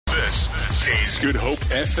This is Good Hope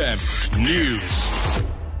FM News.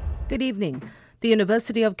 Good evening. The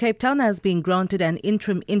University of Cape Town has been granted an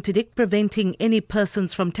interim interdict preventing any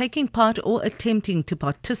persons from taking part or attempting to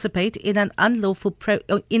participate in an unlawful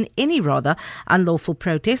protests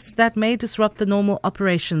that may disrupt the normal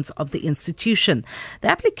operations of the institution. The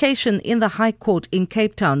application in the High Court in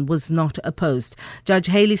Cape Town was not opposed. Judge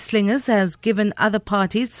Hayley Slingers has given other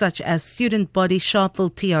parties such as student body Sharpeville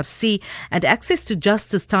TRC and Access to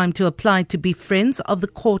Justice time to apply to be friends of the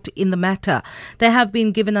court in the matter. They have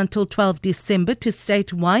been given until 12 December to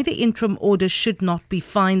state why the interim order should not be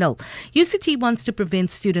final. UCT wants to prevent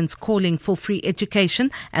students calling for free education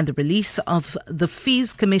and the release of the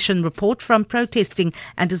Fees Commission report from protesting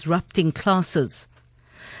and disrupting classes.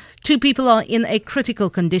 2 people are in a critical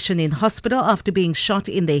condition in hospital after being shot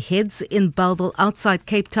in their heads in Bellville outside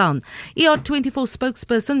Cape Town. ER24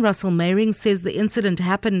 spokesperson Russell Meyring says the incident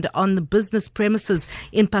happened on the business premises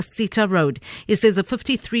in Pasita Road. He says a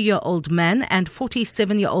 53-year-old man and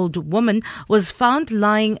 47-year-old woman was found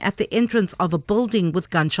lying at the entrance of a building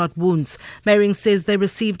with gunshot wounds. Meyring says they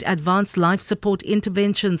received advanced life support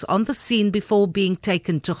interventions on the scene before being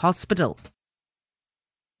taken to hospital.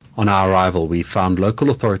 On our arrival, we found local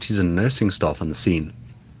authorities and nursing staff on the scene.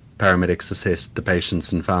 Paramedics assessed the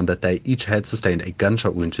patients and found that they each had sustained a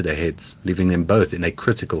gunshot wound to their heads, leaving them both in a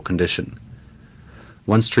critical condition.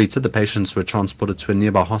 Once treated, the patients were transported to a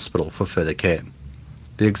nearby hospital for further care.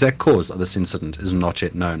 The exact cause of this incident is not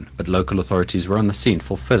yet known, but local authorities were on the scene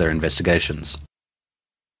for further investigations.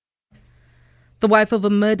 The wife of a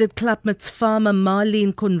murdered Klapmuts farmer,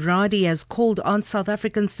 Marlene Conradi, has called on South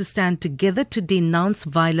Africans to stand together to denounce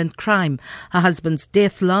violent crime. Her husband's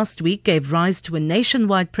death last week gave rise to a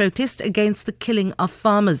nationwide protest against the killing of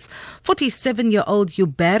farmers. 47-year-old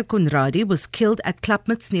Hubert Conradi was killed at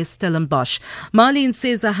Klapmuts near Stellenbosch. Marlene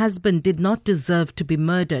says her husband did not deserve to be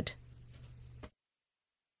murdered.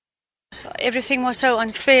 Everything was so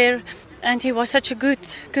unfair, and he was such a good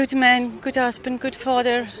man, good husband, good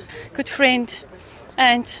father, good friend.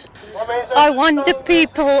 And I want the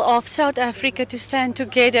people of South Africa to stand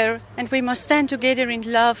together, and we must stand together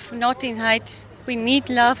in love, not in hate. We need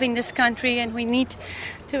love in this country, and we need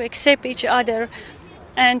to accept each other,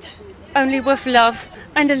 and only with love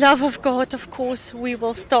and the love of God, of course, we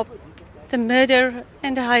will stop the murder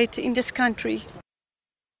and the hate in this country.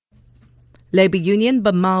 Labour Union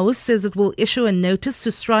Bamau says it will issue a notice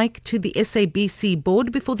to strike to the SABC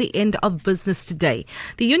board before the end of business today.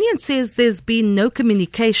 The union says there's been no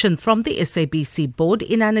communication from the SABC board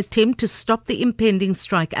in an attempt to stop the impending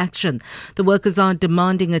strike action. The workers are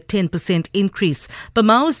demanding a 10% increase.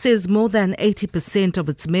 Bamau says more than 80% of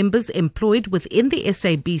its members employed within the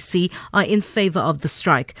SABC are in favour of the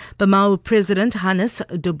strike. Bamau President Hannes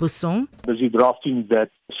de Busson. Busy drafting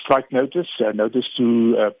that strike notice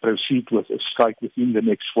to proceed with a strike within the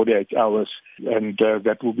next 48 hours, and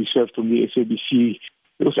that will be served on the SABC.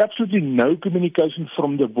 There was absolutely no communication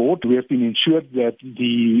from the board. We have been ensured that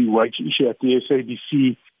the wage issue at the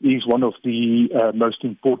SABC is one of the most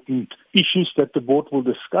important issues that the board will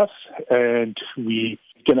discuss, and we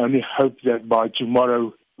can only hope that by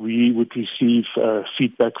tomorrow we would receive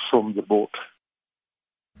feedback from the board.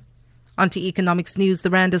 On to economics news. The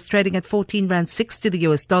rand is trading at 14 rand 6 to the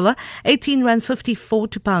US dollar, 18 rand 54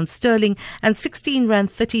 to pound sterling, and 16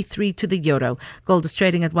 rand 33 to the euro. Gold is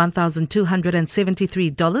trading at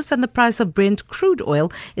 $1,273, and the price of Brent crude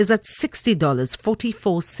oil is at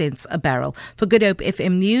 $60.44 a barrel. For Good Hope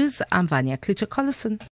FM News, I'm Vanya Kluter-Collison.